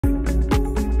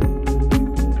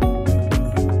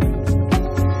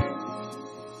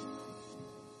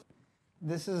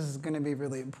This is going to be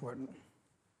really important.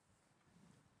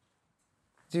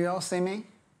 Do you all see me?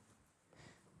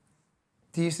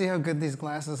 Do you see how good these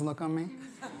glasses look on me?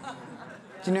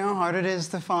 Do you know how hard it is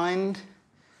to find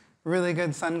really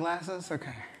good sunglasses?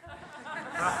 Okay.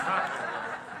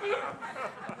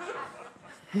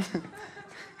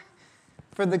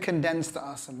 For the condensed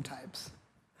awesome types.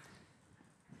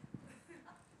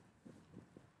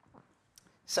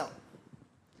 So,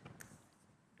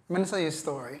 I'm going to tell you a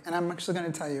story, and I'm actually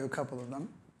going to tell you a couple of them.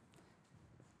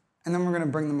 And then we're going to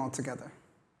bring them all together.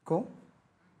 Cool?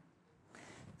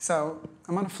 So,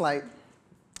 I'm on a flight.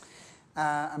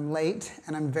 I'm late,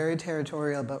 and I'm very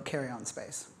territorial about carry-on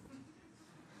space.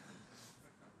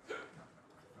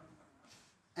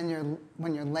 And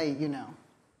when you're late, you know,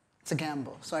 it's a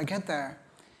gamble. So I get there,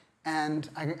 and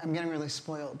I'm getting really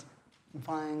spoiled. I'm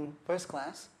flying first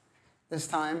class this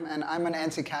time, and I'm an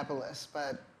anti-capitalist,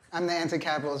 but I'm the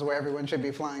anti-capitalist where everyone should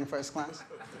be flying first class.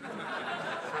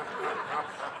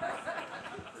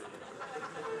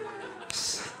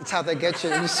 That's how they get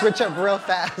you. You switch up real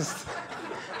fast.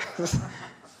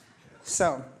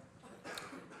 So,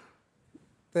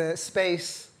 the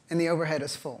space in the overhead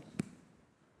is full.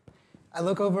 I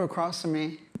look over across from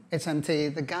me. It's empty.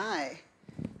 The guy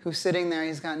who's sitting there,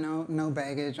 he's got no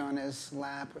baggage on his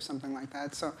lap or something like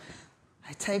that. So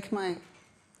I take my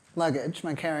luggage,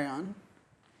 my carry-on,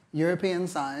 European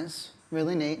size,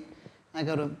 really neat. I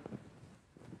go to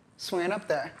swing it up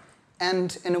there.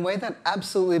 And in a way that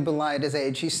absolutely belied his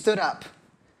age, he stood up,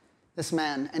 this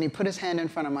man, and he put his hand in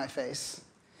front of my face.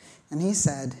 And he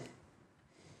said,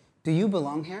 "Do you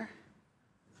belong here?"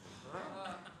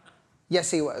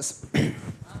 Yes, he was.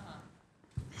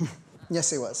 Yes,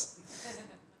 he was.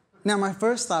 Now, my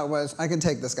first thought was, I can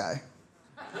take this guy.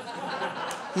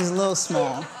 He's a little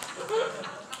small.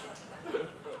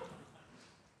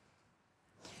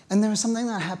 And there was something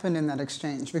that happened in that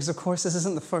exchange, because of course this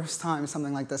isn't the first time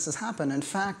something like this has happened. In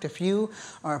fact, if you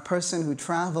are a person who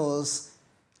travels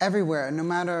everywhere, no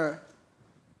matter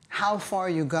how far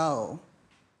you go,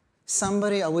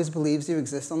 somebody always believes you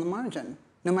exist on the margin,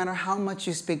 no matter how much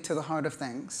you speak to the heart of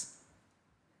things.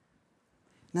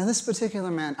 Now this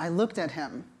particular man, I looked at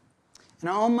him in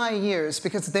all my years,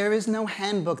 because there is no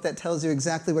handbook that tells you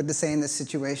exactly what to say in this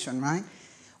situation, right?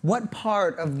 What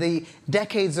part of the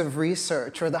decades of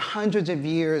research or the hundreds of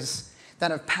years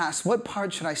that have passed, what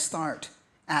part should I start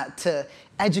at to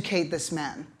educate this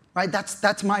man, right?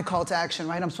 That's my call to action,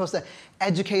 right? I'm supposed to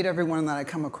educate everyone that I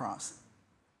come across.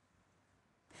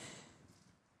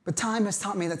 But time has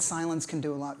taught me that silence can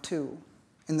do a lot too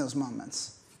in those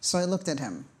moments. So I looked at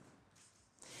him,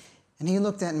 and he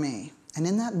looked at me, and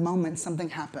in that moment something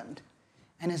happened,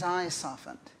 and his eyes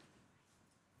softened.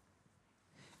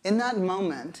 In that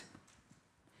moment,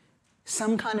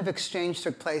 some kind of exchange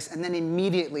took place, and then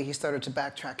immediately he started to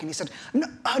backtrack, and he said,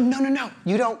 no,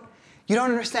 you don't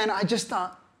understand, I just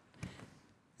thought.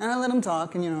 And I let him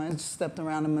talk, and I just stepped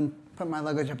around him and put my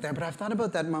luggage up there, but I've thought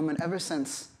about that moment ever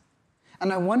since.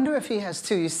 And I wonder if he has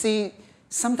too. You see,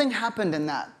 something happened in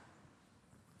that.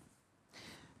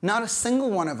 Not a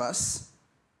single one of us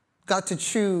got to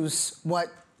choose what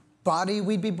body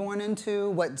we'd be born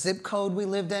into, what zip code we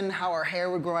lived in, how our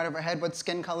hair would grow out of our head, what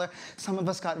skin color. Some of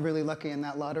us got really lucky in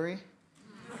that lottery.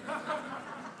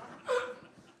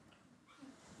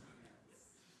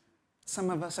 Some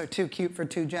of us are too cute for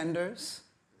two genders.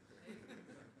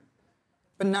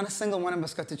 But not a single one of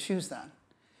us got to choose that.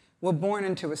 We're born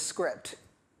into a script.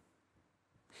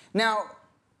 Now,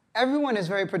 everyone is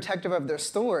very protective of their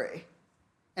story.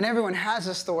 And everyone has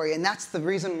a story, and that's the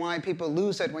reason why people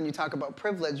lose it when you talk about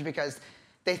privilege, because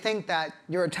they think that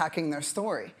you're attacking their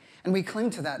story. And we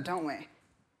cling to that, don't we?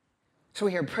 So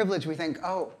we hear privilege, we think,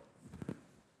 oh,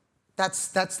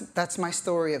 that's my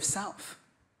story of self.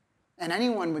 And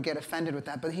anyone would get offended with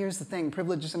that. But here's the thing,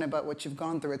 privilege isn't about what you've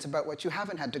gone through, it's about what you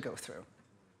haven't had to go through.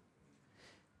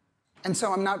 And so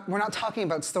we're not talking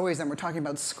about stories, and we're talking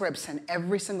about scripts. And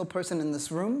every single person in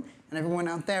this room and everyone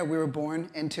out there, we were born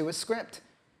into a script.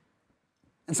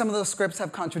 And some of those scripts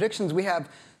have contradictions. We have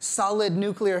solid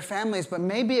nuclear families, but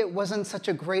maybe it wasn't such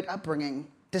a great upbringing,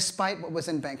 despite what was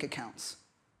in bank accounts.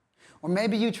 Or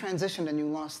maybe you transitioned and you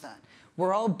lost that.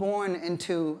 We're all born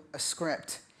into a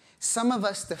script. Some of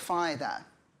us defy that.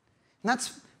 And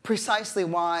that's precisely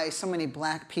why so many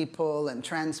black people and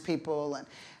trans people and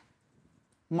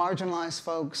marginalized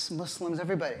folks, Muslims,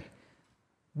 everybody,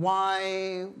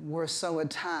 why we're so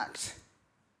attacked.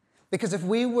 Because if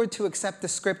we were to accept the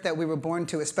script that we were born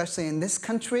to, especially in this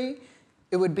country,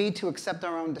 it would be to accept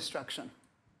our own destruction.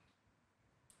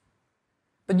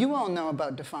 But you all know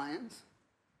about defiance.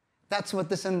 That's what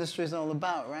this industry is all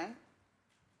about, right?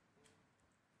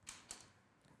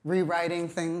 rewriting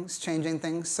things, changing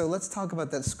things. So let's talk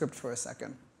about that script for a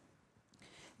second.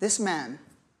 This man,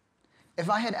 if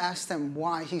I had asked him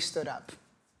why he stood up,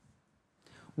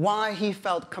 why he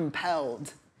felt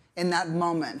compelled in that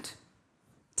moment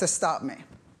to stop me,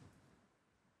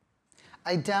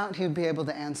 I doubt he'd be able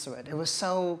to answer it. It was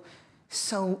so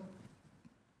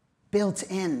built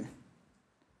in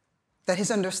that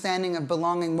his understanding of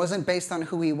belonging wasn't based on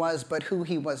who he was, but who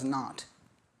he was not.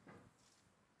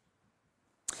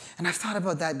 And I've thought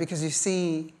about that because, you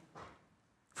see,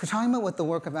 if we're talking about what the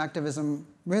work of activism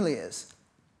really is,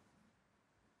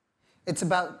 it's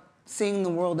about seeing the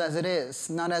world as it is,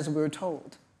 not as we were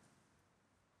told.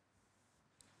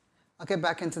 I'll get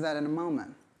back into that in a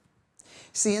moment.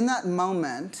 See, in that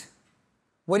moment,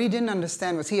 what he didn't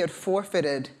understand was he had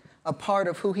forfeited a part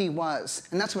of who he was.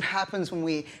 And that's what happens when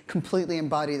we completely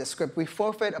embody the script. We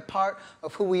forfeit a part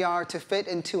of who we are to fit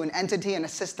into an entity and a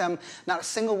system not a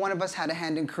single one of us had a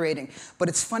hand in creating. But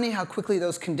it's funny how quickly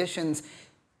those conditions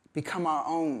become our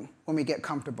own when we get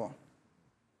comfortable.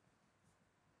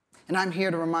 And I'm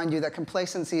here to remind you that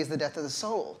complacency is the death of the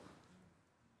soul.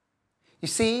 You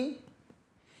see,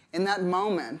 in that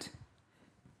moment,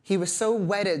 he was so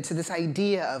wedded to this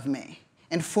idea of me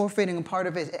and forfeiting a part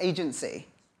of his agency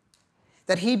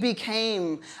that he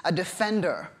became a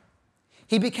defender.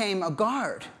 He became a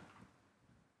guard,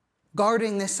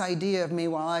 guarding this idea of me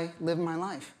while I live my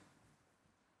life.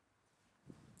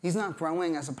 He's not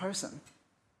growing as a person.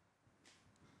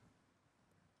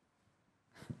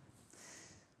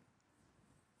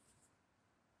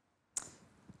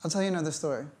 I'll tell you another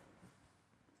story,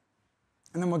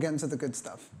 and then we'll get into the good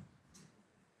stuff.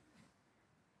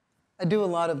 I do a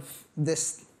lot of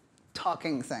this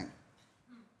talking thing.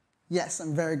 Yes,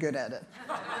 I'm very good at it.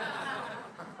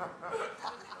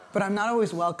 But I'm not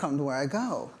always welcomed where I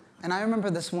go. And I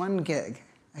remember this one gig.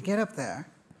 I get up there,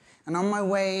 and on my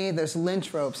way, there's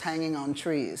lynch ropes hanging on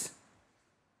trees.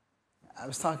 I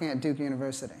was talking at Duke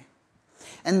University.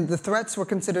 And the threats were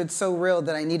considered so real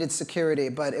that I needed security,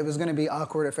 but it was going to be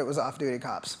awkward if it was off-duty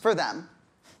cops. For them.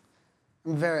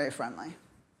 I'm very friendly.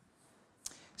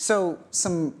 So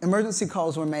some emergency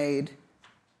calls were made,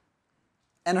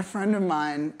 and a friend of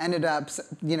mine ended up,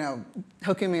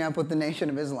 hooking me up with the Nation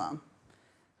of Islam,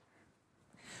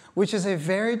 which is a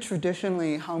very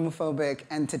traditionally homophobic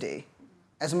entity,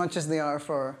 as much as they are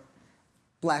for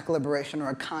black liberation, or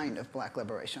a kind of black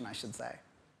liberation, I should say.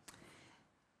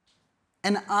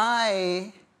 And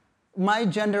my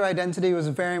gender identity was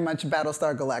very much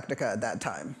Battlestar Galactica at that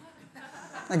time.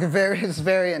 It was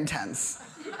very intense.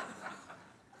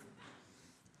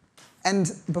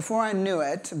 And before I knew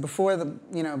it, before the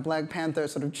Black Panther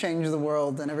sort of changed the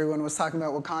world and everyone was talking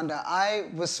about Wakanda, I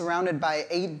was surrounded by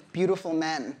 8 beautiful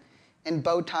men in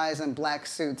bow ties and black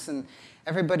suits, and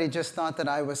everybody just thought that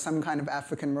I was some kind of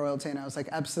African royalty, and I was like,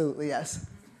 absolutely, yes,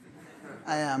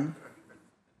 I am.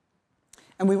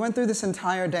 And we went through this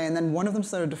entire day, and then one of them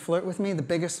started to flirt with me, the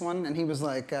biggest one, and he was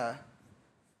like,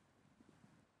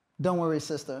 don't worry,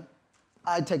 sister,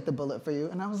 I'd take the bullet for you.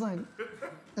 And I was like,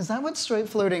 is that what straight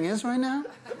flirting is right now?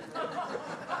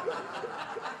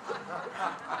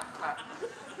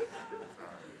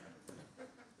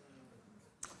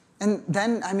 And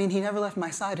then, he never left my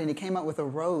side, and he came out with a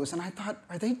rose, and I thought,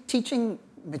 are they teaching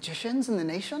magicians in the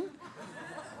nation?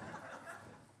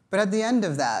 But at the end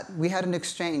of that, we had an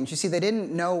exchange. You see, they didn't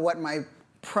know what my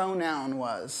pronoun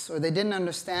was, or they didn't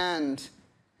understand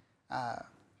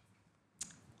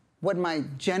what my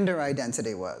gender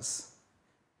identity was.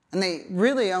 And they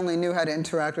really only knew how to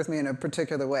interact with me in a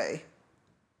particular way.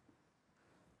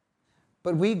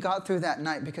 But we got through that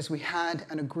night because we had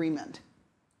an agreement,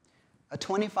 a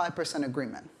 25%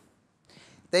 agreement.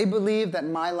 They believed that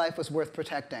my life was worth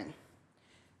protecting,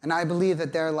 and I believed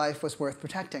that their life was worth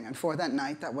protecting. And for that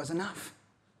night, that was enough.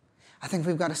 I think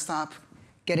we've got to stop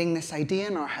getting this idea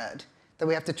in our head that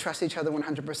we have to trust each other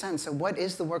 100%. So what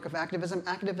is the work of activism?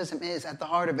 Activism is, at the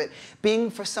heart of it,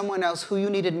 being for someone else who you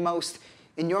needed most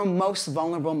in your most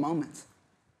vulnerable moments.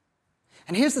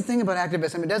 And here's the thing about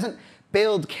activism. It doesn't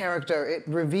build character, it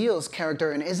reveals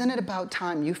character. And isn't it about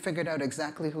time you figured out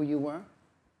exactly who you were?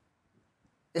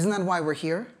 Isn't that why we're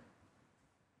here?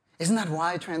 Isn't that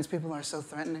why trans people are so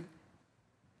threatening?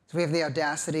 So we have the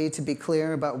audacity to be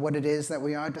clear about what it is that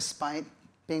we are, despite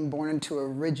being born into a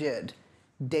rigid,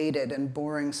 dated, and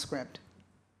boring script.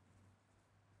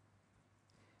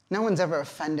 No one's ever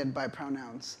offended by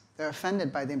pronouns. They're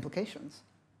offended by the implications,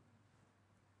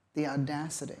 the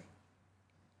audacity.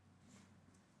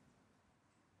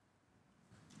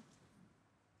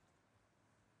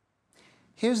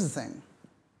 Here's the thing.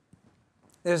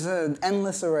 There's an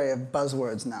endless array of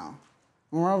buzzwords now,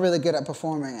 and we're all really good at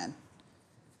performing it.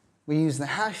 We use the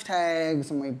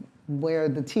hashtags and we wear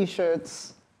the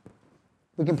t-shirts.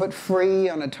 We can put free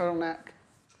on a turtleneck.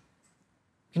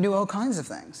 You can do all kinds of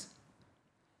things.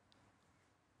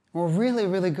 We're really,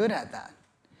 really good at that.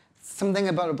 Something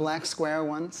about a black square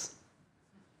once.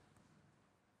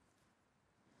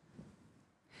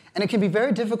 And it can be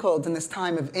very difficult in this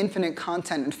time of infinite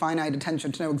content and finite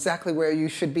attention to know exactly where you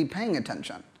should be paying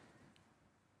attention.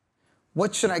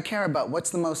 What should I care about?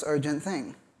 What's the most urgent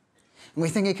thing? And we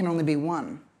think it can only be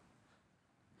one.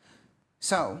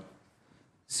 So,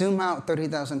 zoom out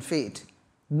 30,000 feet.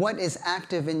 What is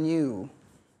active in you?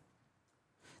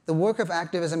 The work of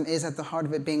activism is at the heart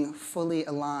of it being fully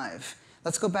alive.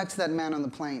 Let's go back to that man on the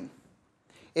plane.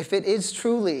 If it is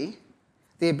truly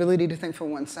the ability to think for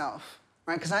oneself,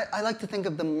 right? Because I like to think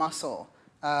of the muscle,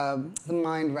 the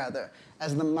mind rather,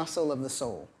 as the muscle of the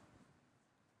soul.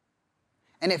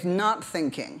 And if not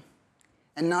thinking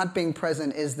and not being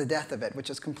present is the death of it,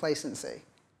 which is complacency,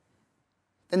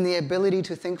 then the ability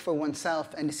to think for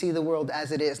oneself and to see the world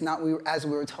as it is, not as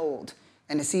we were told,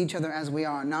 and to see each other as we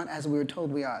are, not as we were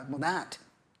told we are, well,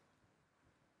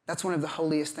 that's one of the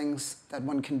holiest things that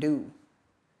one can do,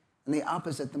 and the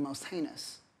opposite, the most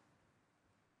heinous.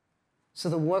 So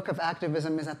the work of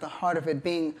activism is at the heart of it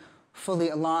being fully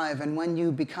alive, and when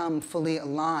you become fully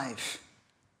alive,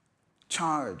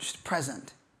 charged,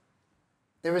 present,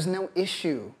 there is no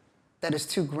issue that is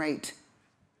too great.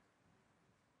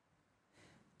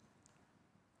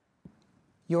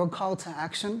 Your call to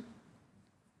action,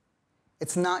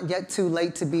 it's not yet too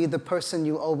late to be the person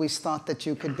you always thought that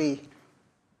you could be.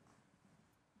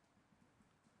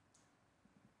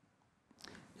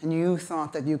 And you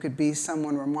thought that you could be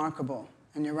someone remarkable,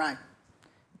 and you're right.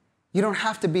 You don't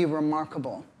have to be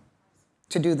remarkable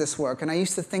to do this work, and I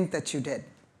used to think that you did.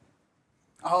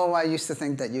 Oh, I used to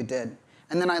think that you did.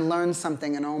 And then I learned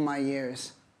something in all my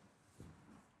years.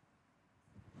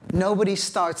 Nobody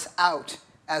starts out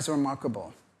as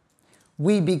remarkable.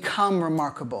 We become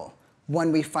remarkable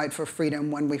when we fight for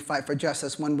freedom, when we fight for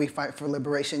justice, when we fight for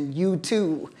liberation. You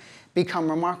too become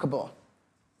remarkable.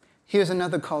 Here's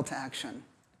another call to action.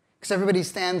 Because everybody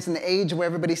stands in the age where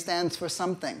everybody stands for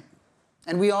something.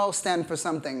 And we all stand for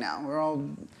something now. We're all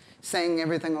saying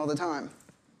everything all the time.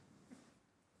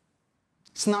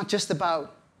 It's not just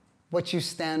about what you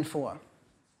stand for.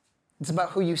 It's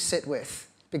about who you sit with.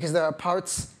 Because there are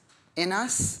parts in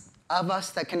us, of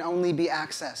us, that can only be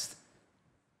accessed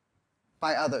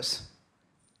by others.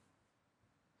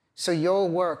 So your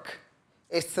work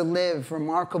is to live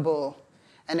remarkable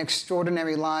and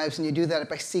extraordinary lives, and you do that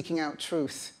by seeking out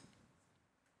truth.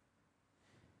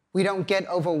 We don't get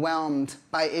overwhelmed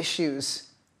by issues.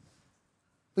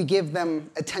 We give them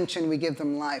attention, we give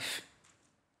them life.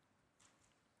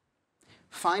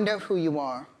 Find out who you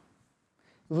are.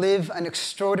 Live an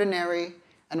extraordinary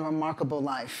and remarkable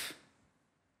life.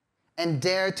 And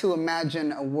dare to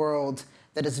imagine a world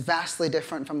that is vastly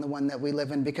different from the one that we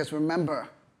live in. Because remember,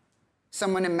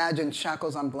 someone imagined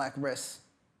shackles on black wrists,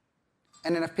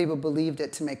 and enough people believed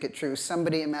it to make it true.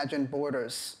 Somebody imagined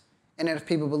borders, and enough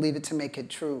people believed it to make it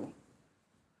true.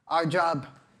 Our job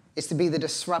is to be the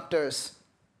disruptors,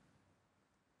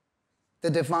 the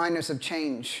diviners of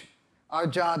change. Our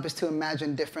job is to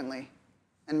imagine differently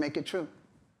and make it true.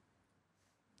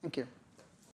 Thank you.